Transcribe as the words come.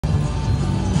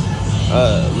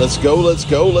Let's go, let's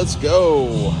go, let's go.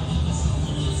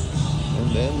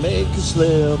 And then make a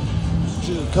slip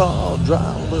to the car,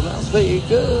 drive to Las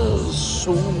Vegas.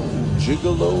 Oh,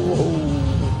 gigolo.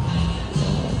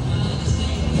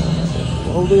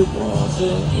 Only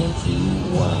water empty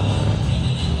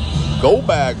wine. Go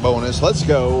back bonus, let's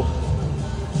go.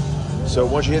 So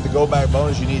once you hit the go back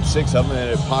bonus, you need 6 of them,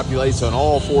 and it populates on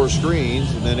all 4 screens.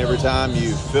 And then every time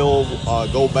you fill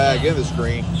go back in the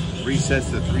screen, resets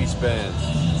to 3 spins.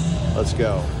 Let's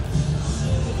go.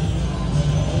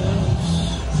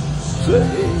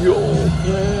 Say your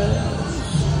prayers.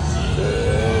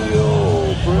 Say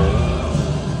your prayers.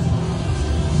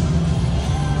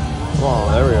 Come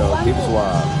on, there we go. Keep us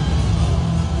alive.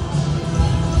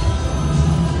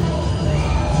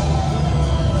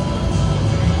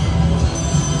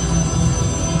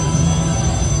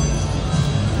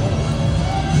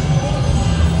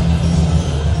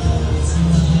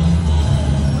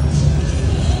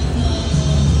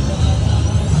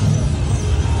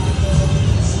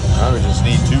 We just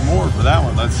need 2 more for that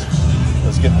one.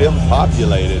 Let's get them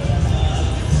populated.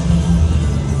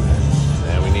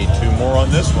 And we need 2 more on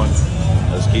this one.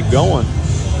 Let's keep going.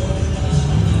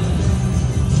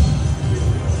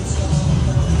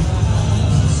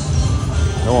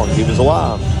 Come on, keep us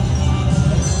alive.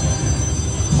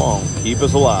 Come on, keep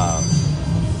us alive.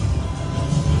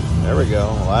 There we go.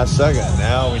 Last second.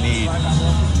 Now we need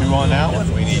 2 on that one.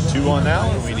 We need 2 on that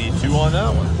one. We need 2 on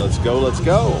that one. Let's go, let's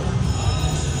go.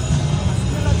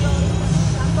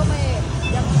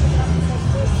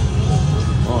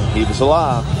 Come on, keep us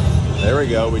alive. There we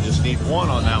go. We just need 1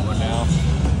 on that one now.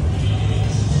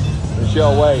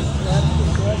 Michelle, wait.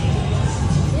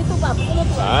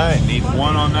 All right, need 1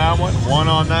 on that one, 1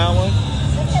 on that one,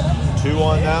 2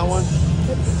 on that one.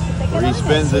 3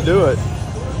 spins to do it.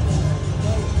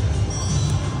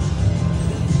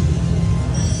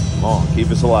 Come on, keep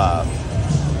us alive.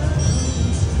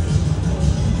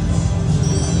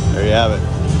 There you have it.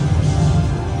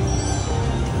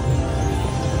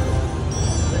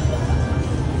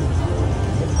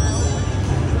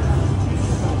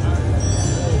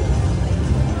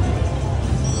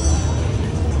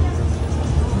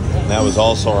 That was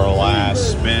also our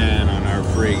last spin on our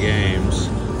free games.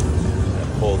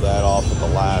 I pulled that off at the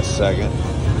last second.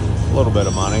 A little bit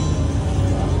of money.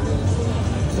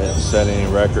 Didn't set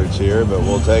any records here, but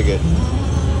we'll take it.